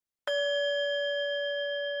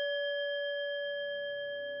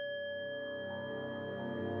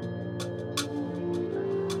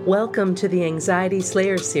Welcome to the Anxiety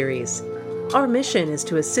Slayer series. Our mission is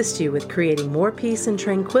to assist you with creating more peace and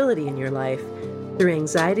tranquility in your life through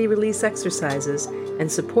anxiety release exercises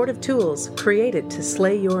and supportive tools created to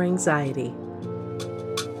slay your anxiety.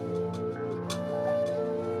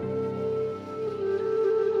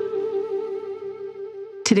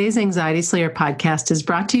 Today's Anxiety Slayer podcast is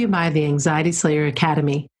brought to you by the Anxiety Slayer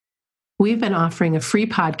Academy. We've been offering a free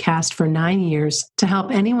podcast for 9 years to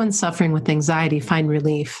help anyone suffering with anxiety find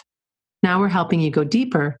relief. Now we're helping you go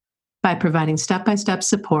deeper by providing step-by-step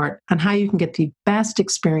support on how you can get the best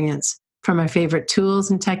experience from our favorite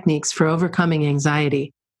tools and techniques for overcoming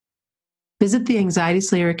anxiety. Visit the Anxiety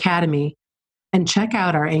Slayer Academy and check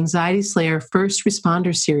out our Anxiety Slayer First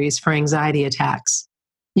Responder series for anxiety attacks.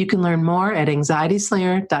 You can learn more at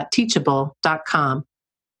anxietyslayer.teachable.com.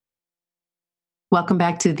 Welcome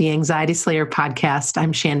back to the Anxiety Slayer podcast.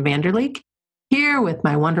 I'm Shan Vanderleek, here with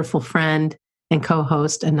my wonderful friend and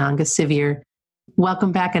co-host, Ananga Sivyer.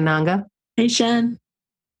 Welcome back, Ananga. Hey, Shan.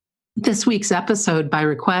 This week's episode, by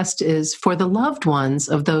request, is for the loved ones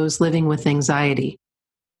of those living with anxiety.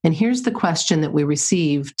 And here's the question that we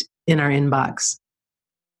received in our inbox.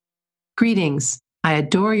 Greetings. I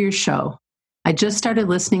adore your show. I just started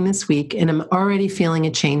listening this week and I'm already feeling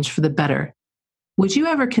a change for the better. Would you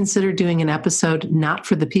ever consider doing an episode not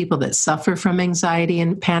for the people that suffer from anxiety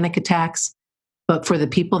and panic attacks, but for the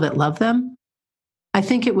people that love them? I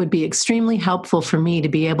think it would be extremely helpful for me to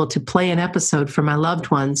be able to play an episode for my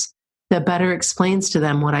loved ones that better explains to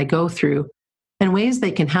them what I go through and ways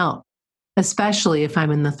they can help, especially if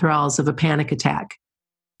I'm in the thralls of a panic attack.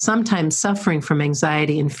 Sometimes suffering from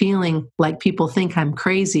anxiety and feeling like people think I'm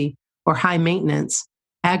crazy or high maintenance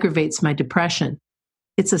aggravates my depression.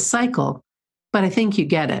 It's a cycle, but I think you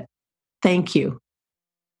get it. Thank you.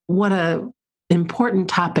 What an important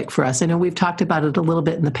topic for us. I know we've talked about it a little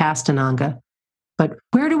bit in the past, Ananga, but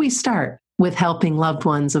where do we start with helping loved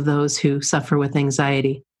ones of those who suffer with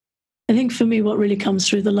anxiety? I think for me, what really comes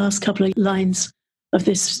through the last couple of lines of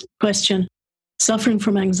this question, suffering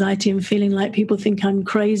from anxiety and feeling like people think I'm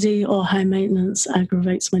crazy or high maintenance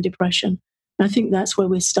aggravates my depression. I think that's where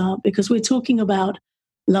we start because we're talking about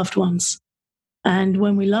loved ones. And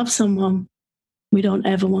when we love someone, we don't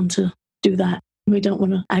ever want to do that. We don't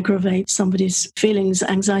want to aggravate somebody's feelings.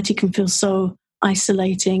 Anxiety can feel so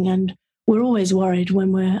isolating, and we're always worried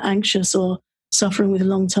when we're anxious or suffering with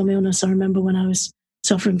long-term illness. I remember when I was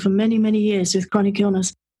suffering for many, many years with chronic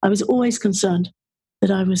illness, I was always concerned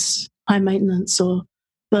that I was high maintenance or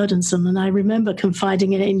burdensome. And I remember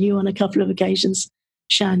confiding it in you on a couple of occasions,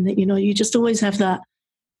 Shan, that, you just always have that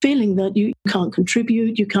feeling that you can't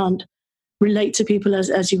contribute, you can't relate to people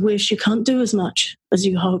as you wish, you can't do as much as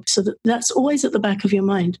you hope. So that's always at the back of your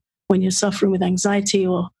mind when you're suffering with anxiety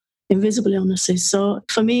or invisible illnesses. So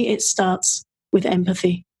for me, it starts with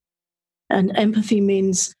empathy. And empathy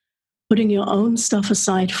means putting your own stuff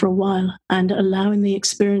aside for a while and allowing the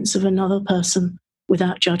experience of another person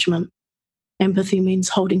without judgment. Empathy means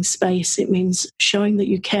holding space. It means showing that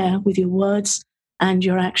you care with your words and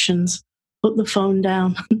your actions. Put the phone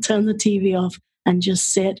down, turn the TV off, and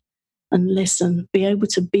just sit and listen. Be able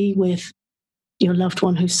to be with your loved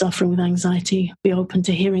one who's suffering with anxiety. Be open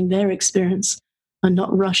to hearing their experience and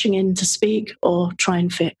not rushing in to speak or try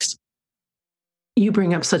and fix. You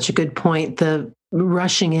bring up such a good point. The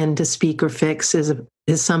rushing in to speak or fix is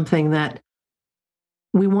something that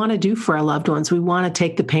we want to do for our loved ones. We want to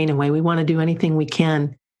take the pain away. We want to do anything we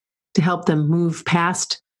can to help them move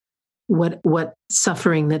past what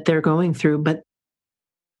suffering that they're going through. But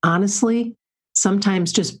honestly,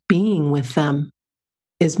 sometimes just being with them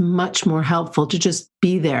is much more helpful, to just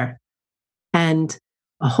be there and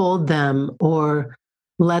hold them or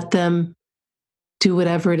let them do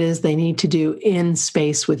whatever it is they need to do in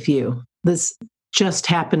space with you. This just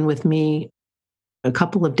happened with me a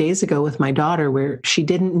couple of days ago with my daughter, where she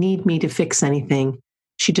didn't need me to fix anything.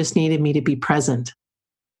 She just needed me to be present.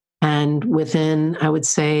 And within, I would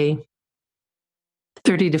say,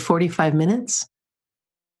 30 to 45 minutes,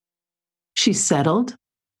 she settled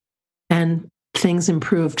and things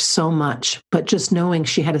improved so much, but just knowing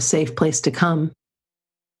she had a safe place to come.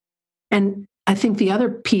 And I think the other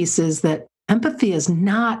piece is that empathy is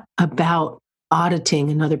not about auditing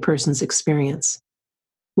another person's experience.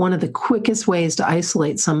 One of the quickest ways to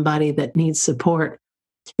isolate somebody that needs support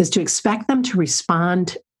is to expect them to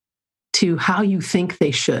respond to how you think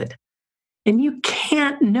they should. And you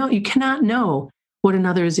cannot know what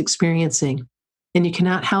another is experiencing, and you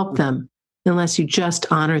cannot help them unless you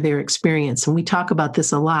just honor their experience. And we talk about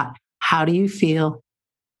this a lot. How do you feel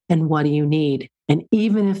and what do you need? And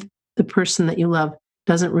even if the person that you love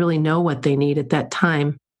doesn't really know what they need at that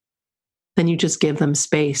time, and you just give them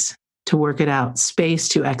space to work it out, space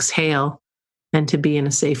to exhale and to be in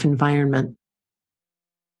a safe environment.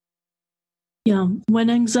 Yeah, when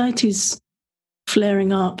anxiety's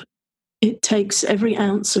flaring up, it takes every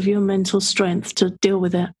ounce of your mental strength to deal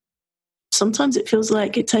with it. Sometimes it feels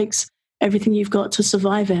like it takes everything you've got to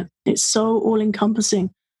survive it. It's so all-encompassing.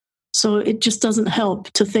 So it just doesn't help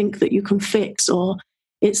to think that you can fix, or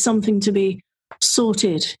it's something to be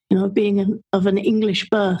sorted. You know, being of an English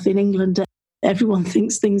birth in England, everyone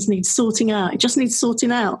thinks things need sorting out. It just needs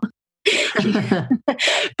sorting out.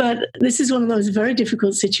 But this is one of those very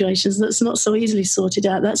difficult situations that's not so easily sorted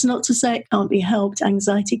out. That's not to say it can't be helped.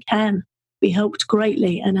 Anxiety can be helped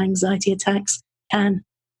greatly, and anxiety attacks can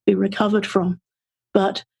be recovered from.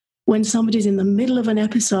 But when somebody's in the middle of an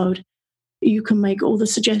episode, you can make all the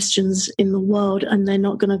suggestions in the world and they're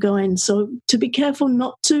not going to go in. So to be careful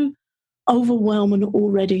not to overwhelm an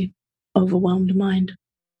already overwhelmed mind.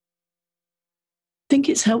 I think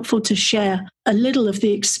it's helpful to share a little of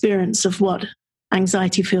the experience of what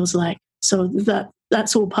anxiety feels like. So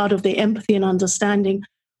that's all part of the empathy and understanding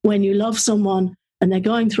when you love someone and they're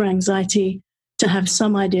going through anxiety, to have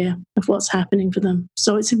some idea of what's happening for them.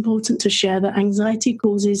 So it's important to share that anxiety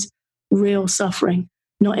causes real suffering,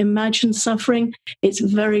 not imagined suffering. It's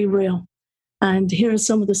very real. And here are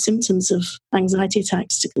some of the symptoms of anxiety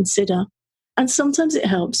attacks to consider. And sometimes it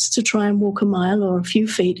helps to try and walk a mile or a few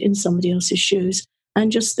feet in somebody else's shoes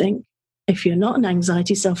and just think, if you're not an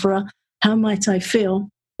anxiety sufferer, how might I feel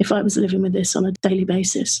if I was living with this on a daily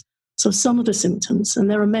basis? So some of the symptoms, and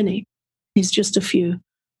there are many, is just a few: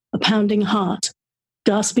 a pounding heart,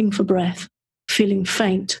 gasping for breath, feeling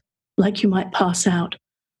faint, like you might pass out,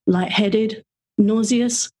 lightheaded,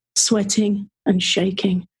 nauseous, sweating, and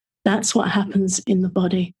shaking. That's what happens in the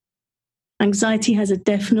body. Anxiety has a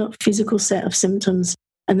definite physical set of symptoms,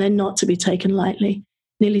 and they're not to be taken lightly.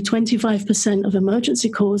 Nearly 25% of emergency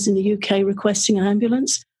calls in the UK requesting an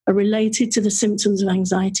ambulance are related to the symptoms of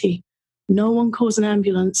anxiety. No one calls an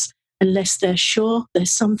ambulance unless they're sure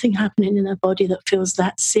there's something happening in their body that feels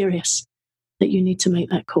that serious that you need to make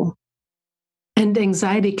that call. And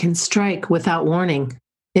anxiety can strike without warning.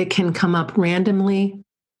 It can come up randomly,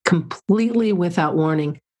 completely without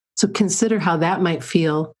warning. So consider how that might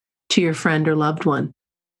feel to your friend or loved one.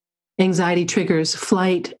 Anxiety triggers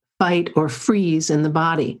flight, fight, or freeze in the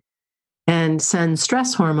body and sends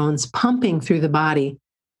stress hormones pumping through the body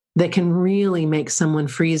that can really make someone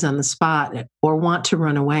freeze on the spot or want to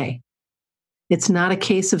run away. It's not a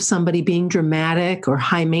case of somebody being dramatic or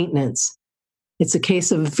high maintenance. It's a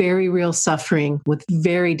case of very real suffering with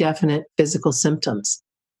very definite physical symptoms.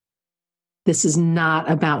 This is not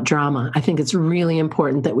about drama. I think it's really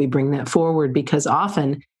important that we bring that forward, because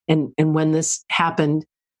often, and when this happened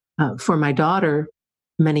for my daughter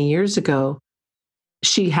many years ago,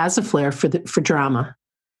 she has a flair for drama.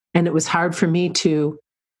 And it was hard for me to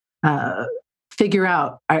figure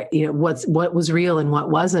out what was real and what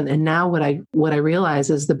wasn't. And now what I realize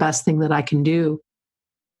is the best thing that I can do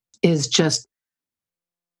is just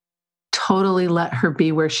totally let her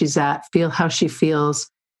be where she's at, feel how she feels,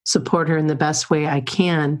 support her in the best way I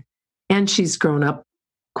can. And she's grown up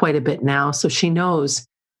quite a bit now, so she knows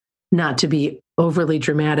not to be overly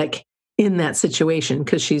dramatic in that situation,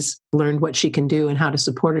 because she's learned what she can do and how to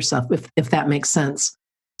support herself, if that makes sense.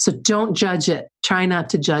 So don't judge it. Try not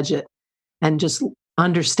to judge it, and just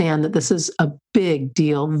understand that this is a big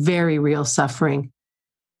deal, very real suffering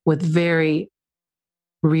with very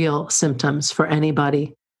real symptoms for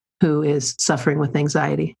anybody who is suffering with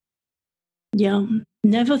anxiety. Yeah.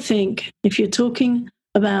 Never think, if you're talking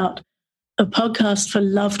about a podcast for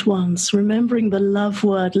loved ones, remembering the love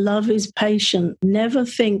word, love is patient. Never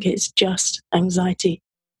think it's just anxiety.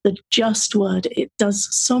 The just word, it does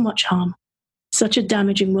so much harm. Such a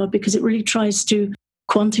damaging word, because it really tries to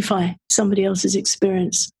quantify somebody else's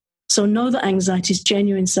experience. So know that anxiety is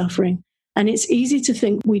genuine suffering. And it's easy to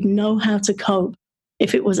think we'd know how to cope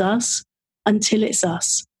if it was us, until it's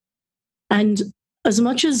us. And as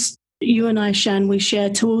much as you and I, Shan, we share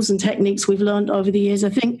tools and techniques we've learned over the years, I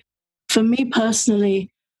think for me personally,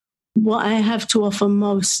 what I have to offer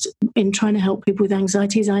most in trying to help people with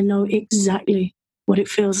anxiety is I know exactly what it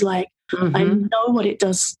feels like. Mm-hmm. I know what it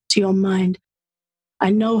does to your mind. I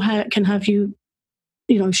know how it can have you,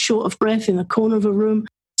 short of breath in the corner of a room,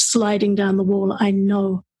 sliding down the wall. I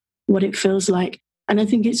know what it feels like. And I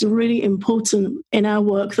think it's really important in our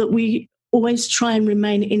work that we always try and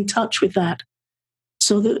remain in touch with that,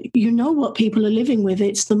 so that you know what people are living with.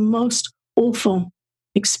 It's the most awful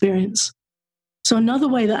experience. So another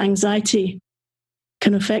way that anxiety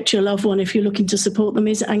can affect your loved one if you're looking to support them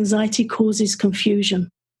is anxiety causes confusion.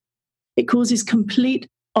 It causes complete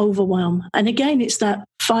overwhelm. And again, it's that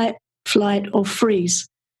fight, flight, or freeze,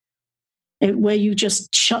 where you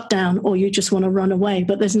just shut down or you just want to run away,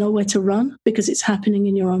 but there's nowhere to run because it's happening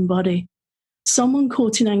in your own body. Someone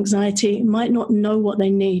caught in anxiety might not know what they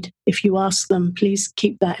need. If you ask them, please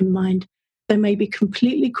keep that in mind. They may be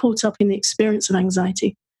completely caught up in the experience of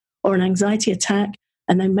anxiety or an anxiety attack,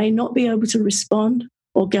 and they may not be able to respond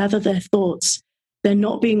or gather their thoughts. They're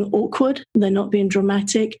not being awkward. They're not being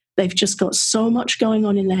dramatic. They've just got so much going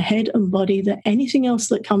on in their head and body that anything else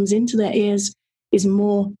that comes into their ears is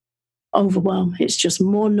more overwhelm. It's just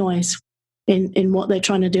more noise in what they're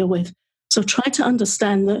trying to deal with. So try to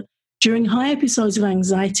understand that during high episodes of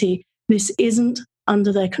anxiety, this isn't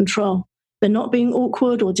under their control. They're not being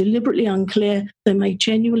awkward or deliberately unclear. They may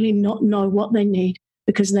genuinely not know what they need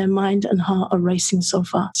because their mind and heart are racing so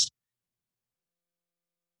fast.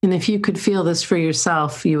 And if you could feel this for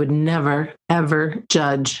yourself, you would never, ever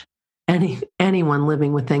judge anyone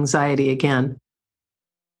living with anxiety again.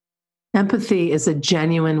 Empathy is a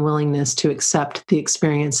genuine willingness to accept the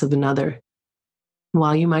experience of another.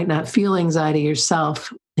 While you might not feel anxiety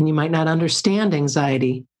yourself, and you might not understand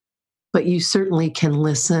anxiety, but you certainly can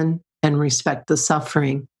listen and respect the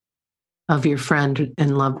suffering of your friend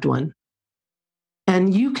and loved one.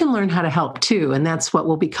 And you can learn how to help too, and that's what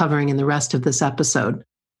we'll be covering in the rest of this episode.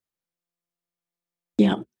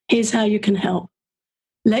 Yeah, here's how you can help.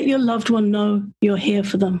 Let your loved one know you're here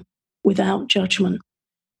for them without judgment.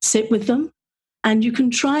 Sit with them, and you can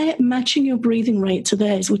try matching your breathing rate to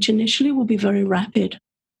theirs, which initially will be very rapid.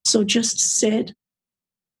 So just sit,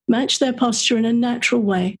 match their posture in a natural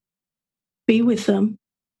way, be with them,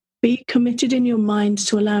 be committed in your mind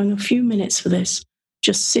to allowing a few minutes for this,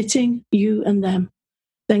 just sitting, you and them.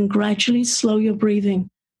 Then gradually slow your breathing,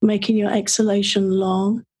 making your exhalation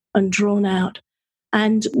long and drawn out.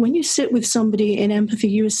 And when you sit with somebody in empathy,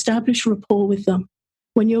 you establish rapport with them.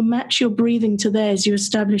 When you match your breathing to theirs, you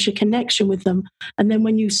establish a connection with them. And then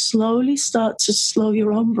when you slowly start to slow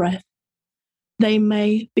your own breath, they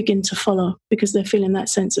may begin to follow because they're feeling that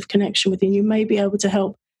sense of connection with you. You may be able to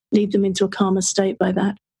help lead them into a calmer state by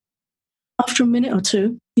that. After a minute or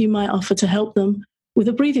two, you might offer to help them with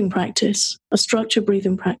a breathing practice, a structured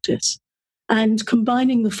breathing practice. And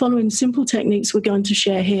combining the following simple techniques we're going to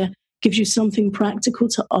share here gives you something practical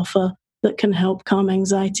to offer that can help calm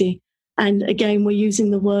anxiety. And again, we're using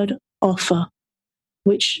the word offer,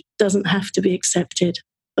 which doesn't have to be accepted,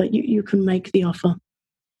 but you can make the offer.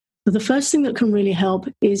 So the first thing that can really help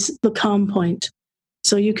is the calm point.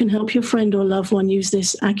 So you can help your friend or loved one use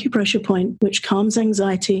this acupressure point, which calms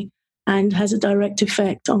anxiety and has a direct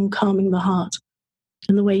effect on calming the heart.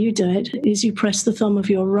 And the way you do it is you press the thumb of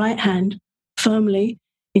your right hand firmly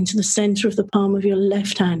into the center of the palm of your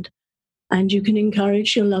left hand. And you can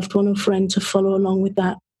encourage your loved one or friend to follow along with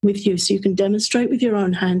that with you. So you can demonstrate with your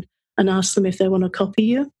own hand and ask them if they want to copy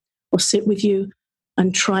you or sit with you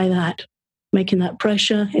and try that, making that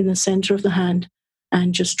pressure in the center of the hand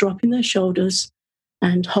and just dropping their shoulders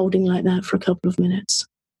and holding like that for a couple of minutes.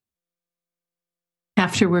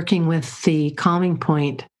 After working with the calming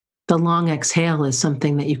point, the long exhale is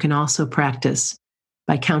something that you can also practice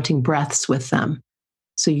by counting breaths with them.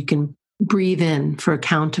 So you can breathe in for a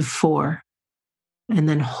count of 4 and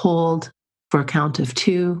then hold for a count of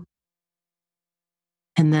 2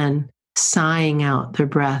 and then sighing out their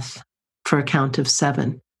breath for a count of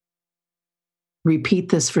 7. Repeat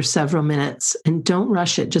this for several minutes and don't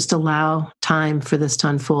rush it. Just allow time for this to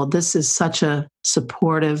unfold. This is such a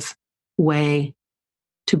supportive way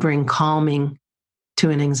to bring calming to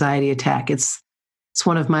an anxiety attack. It's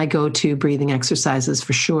one of my go-to breathing exercises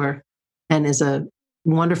for sure, and is a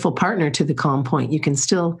wonderful partner to the calm point. You can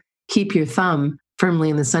still keep your thumb firmly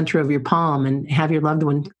in the center of your palm and have your loved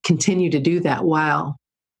one continue to do that while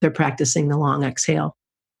they're practicing the long exhale.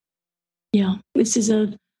 Yeah, this is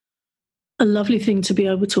a lovely thing to be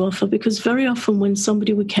able to offer, because very often when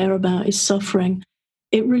somebody we care about is suffering,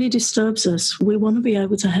 it really disturbs us. We want to be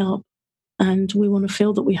able to help and we want to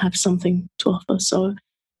feel that we have something to offer. So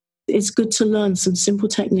it's good to learn some simple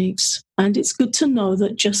techniques, and it's good to know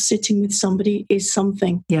that just sitting with somebody is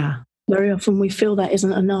something. Yeah. Very often we feel that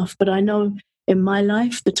isn't enough, but I know in my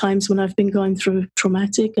life, the times when I've been going through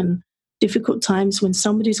traumatic and difficult times, when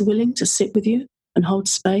somebody's willing to sit with you and hold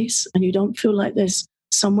space and you don't feel like there's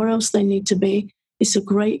somewhere else they need to be, it's a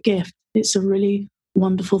great gift. It's a really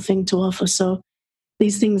wonderful thing to offer. So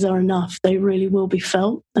these things are enough. They really will be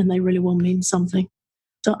felt and they really will mean something.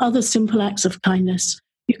 So other simple acts of kindness.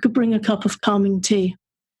 You could bring a cup of calming tea.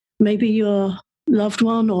 Maybe your loved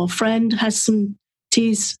one or friend has some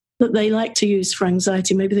teas that they like to use for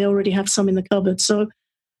anxiety. Maybe they already have some in the cupboard. So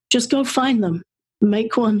just go find them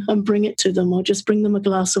make one and bring it to them, or just bring them a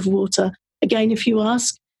glass of water. Again, if you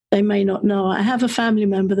ask, they may not know. I have a family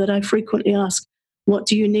member that I frequently ask, what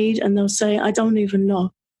do you need? And they'll say, I don't even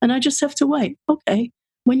know. And I just have to wait. Okay,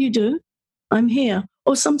 when you do, I'm here.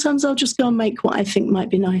 Or sometimes I'll just go and make what I think might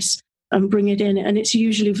be nice and bring it in. And it's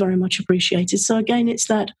usually very much appreciated. So again, it's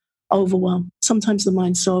that overwhelm. Sometimes the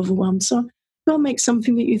mind's so overwhelmed. So go and make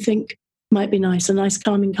something that you think might be nice, a nice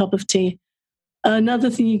calming cup of tea. Another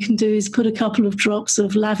thing you can do is put a couple of drops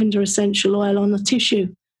of lavender essential oil on the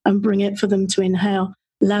tissue and bring it for them to inhale.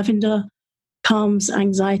 Lavender calms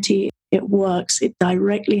anxiety. It works. It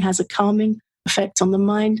directly has a calming effect on the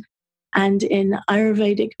mind. And in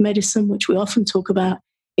Ayurvedic medicine, which we often talk about,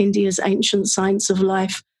 India's ancient science of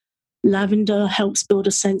life, lavender helps build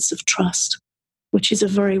a sense of trust, which is a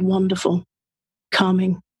very wonderful,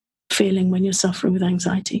 calming feeling when you're suffering with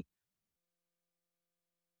anxiety.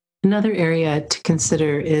 Another area to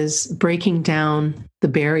consider is breaking down the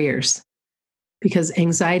barriers, because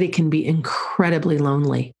anxiety can be incredibly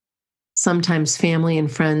lonely. Sometimes family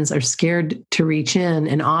and friends are scared to reach in,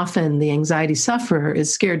 and often the anxiety sufferer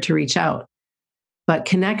is scared to reach out. But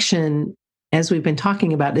connection, as we've been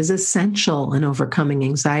talking about, is essential in overcoming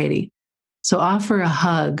anxiety. So offer a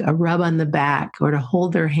hug, a rub on the back, or to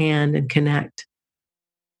hold their hand and connect.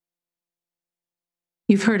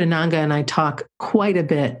 You've heard Ananga and I talk quite a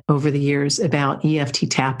bit over the years about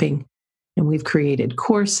EFT tapping, and we've created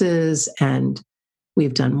courses and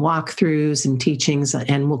we've done walkthroughs and teachings,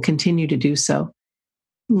 and we'll continue to do so.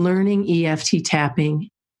 Learning EFT tapping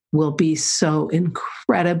will be so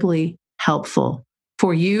incredibly helpful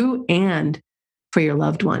for you and for your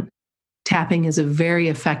loved one. Tapping is a very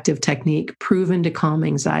effective technique proven to calm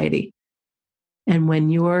anxiety. And when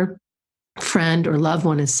your friend or loved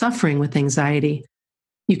one is suffering with anxiety,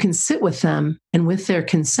 you can sit with them and, with their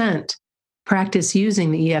consent, practice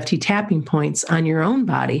using the EFT tapping points on your own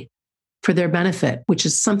body for their benefit, which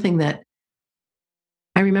is something that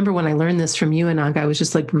I remember when I learned this from you, Ananga, I was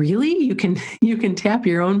just like, really? You can tap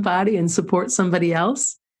your own body and support somebody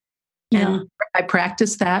else? Yeah. And I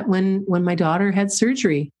practiced that when my daughter had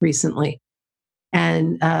surgery recently.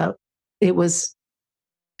 And it was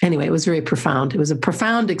very profound. It was a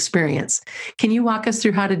profound experience. Can you walk us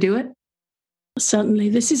through how to do it? Certainly.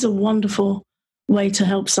 This is a wonderful way to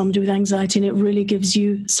help somebody with anxiety, and it really gives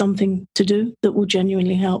you something to do that will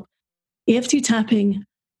genuinely help. EFT tapping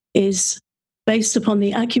is based upon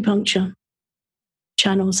the acupuncture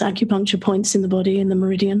channels, acupuncture points in the body, in the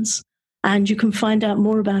meridians. And you can find out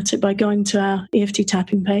more about it by going to our EFT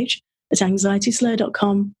tapping page at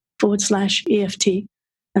anxietyslayer.com/EFT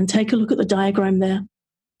and take a look at the diagram there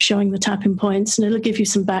showing the tapping points, and it'll give you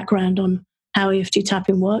some background on how EFT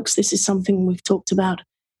tapping works. This is something we've talked about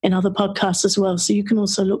in other podcasts as well, so you can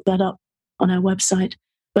also look that up on our website.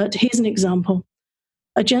 But here's an example.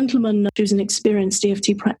 A gentleman who's an experienced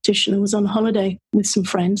EFT practitioner was on holiday with some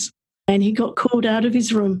friends, and he got called out of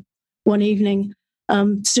his room one evening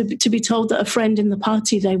to be told that a friend in the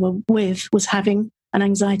party they were with was having an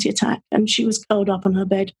anxiety attack, and she was curled up on her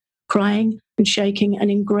bed, crying and shaking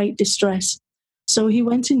and in great distress. So he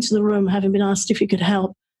went into the room, having been asked if he could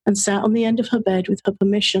help, and sat on the end of her bed with her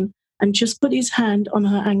permission and just put his hand on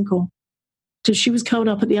her ankle. So she was curled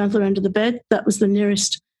up at the other end of the bed. That was the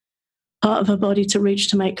nearest part of her body to reach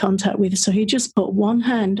to make contact with. So he just put one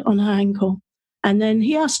hand on her ankle. And then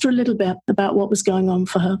he asked her a little bit about what was going on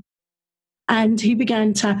for her. And he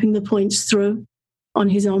began tapping the points through on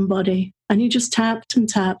his own body. And he just tapped and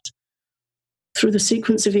tapped through the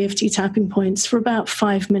sequence of EFT tapping points for about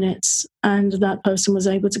 5 minutes. And that person was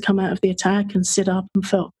able to come out of the attack and sit up and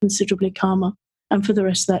felt considerably calmer. And for the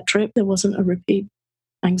rest of that trip, there wasn't a repeat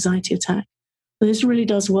anxiety attack. But this really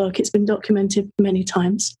does work. It's been documented many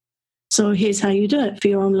times. So here's how you do it for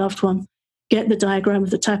your own loved one. Get the diagram of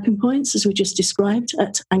the tapping points, as we just described,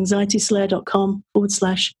 at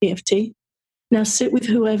anxietyslayer.com/EFT. Now sit with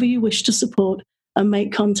whoever you wish to support and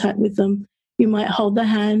make contact with them. You might hold their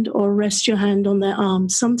hand or rest your hand on their arm.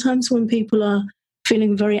 Sometimes when people are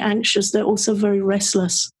feeling very anxious, they're also very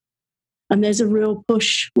restless. And there's a real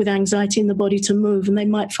push with anxiety in the body to move, and they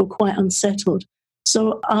might feel quite unsettled.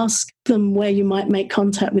 So ask them where you might make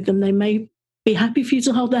contact with them. They may be happy for you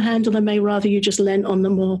to hold their hand, or they may rather you just lean on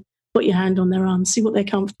them or put your hand on their arm, see what they're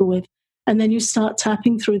comfortable with. And then you start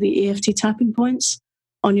tapping through the EFT tapping points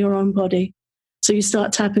on your own body. So you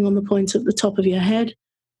start tapping on the point at the top of your head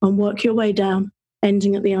and work your way down,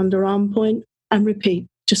 ending at the underarm point, and repeat.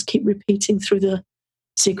 Just keep repeating through the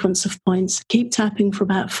sequence of points. Keep tapping for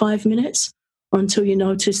about 5 minutes, or until you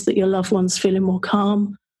notice that your loved one's feeling more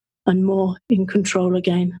calm and more in control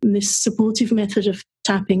again. And this supportive method of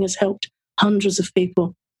tapping has helped hundreds of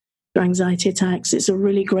people for anxiety attacks. It's a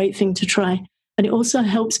really great thing to try. And it also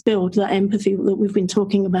helps build that empathy that we've been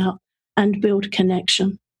talking about and build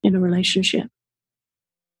connection in a relationship.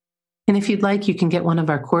 And if you'd like, you can get one of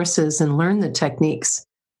our courses and learn the techniques.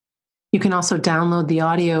 You can also download the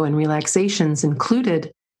audio and relaxations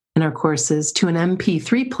included in our courses to an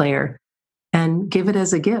MP3 player and give it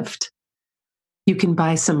as a gift. You can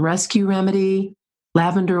buy some rescue remedy,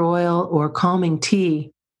 lavender oil, or calming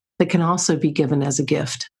tea that can also be given as a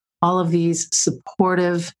gift. All of these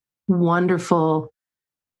supportive, wonderful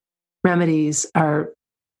remedies are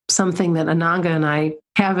something that Ananga and I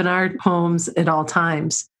have in our homes at all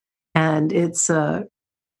times. And it's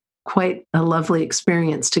quite a lovely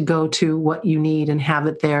experience to go to what you need and have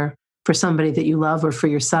it there for somebody that you love or for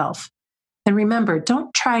yourself. And remember,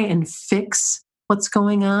 don't try and fix what's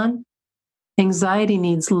going on. Anxiety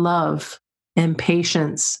needs love and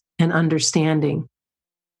patience and understanding.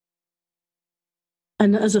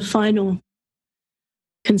 And as a final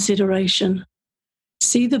consideration,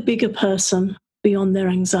 see the bigger person beyond their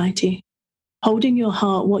anxiety. Hold in your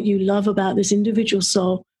heart what you love about this individual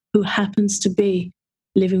soul who happens to be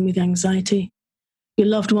living with anxiety. Your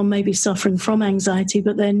loved one may be suffering from anxiety,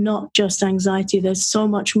 but they're not just anxiety. There's so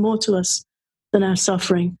much more to us than our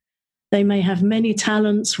suffering. They may have many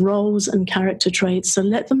talents, roles, and character traits. So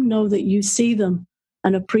let them know that you see them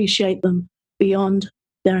and appreciate them beyond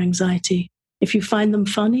their anxiety. If you find them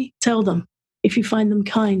funny, tell them. If you find them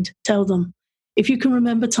kind, tell them. If you can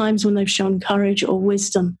remember times when they've shown courage or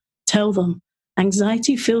wisdom, tell them.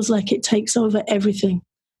 Anxiety feels like it takes over everything,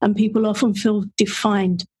 and people often feel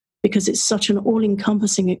defined because it's such an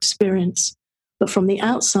all-encompassing experience. But from the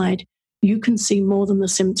outside, you can see more than the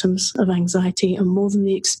symptoms of anxiety and more than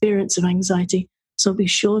the experience of anxiety. So be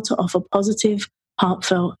sure to offer positive,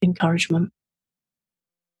 heartfelt encouragement.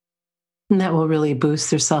 And that will really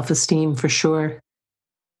boost their self-esteem for sure. I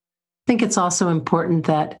think it's also important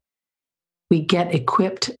that we get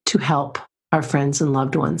equipped to help our friends and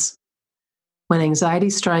loved ones. When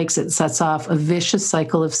anxiety strikes, it sets off a vicious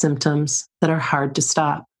cycle of symptoms that are hard to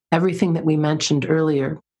stop. Everything that we mentioned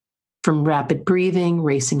earlier, from rapid breathing,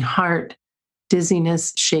 racing heart,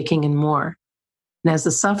 dizziness, shaking, and more. And as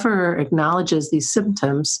the sufferer acknowledges these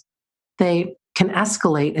symptoms, they can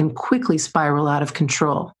escalate and quickly spiral out of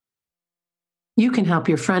control. You can help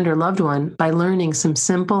your friend or loved one by learning some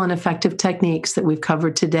simple and effective techniques that we've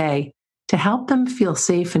covered today to help them feel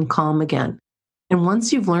safe and calm again. And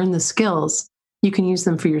once you've learned the skills, you can use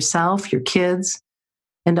them for yourself, your kids,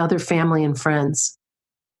 and other family and friends.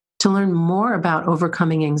 To learn more about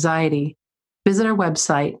overcoming anxiety, visit our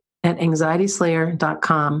website at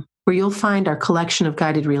anxietyslayer.com, where you'll find our collection of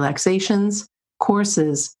guided relaxations,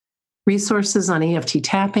 courses, resources on EFT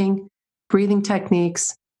tapping, breathing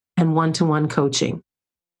techniques, and one-to-one coaching.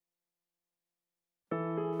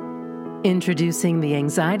 Introducing the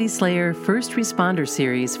Anxiety Slayer First Responder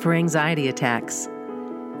Series for anxiety attacks.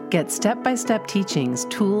 Get step-by-step teachings,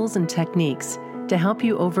 tools, and techniques to help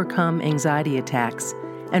you overcome anxiety attacks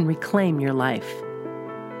and reclaim your life.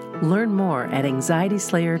 Learn more at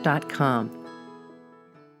anxietyslayer.com.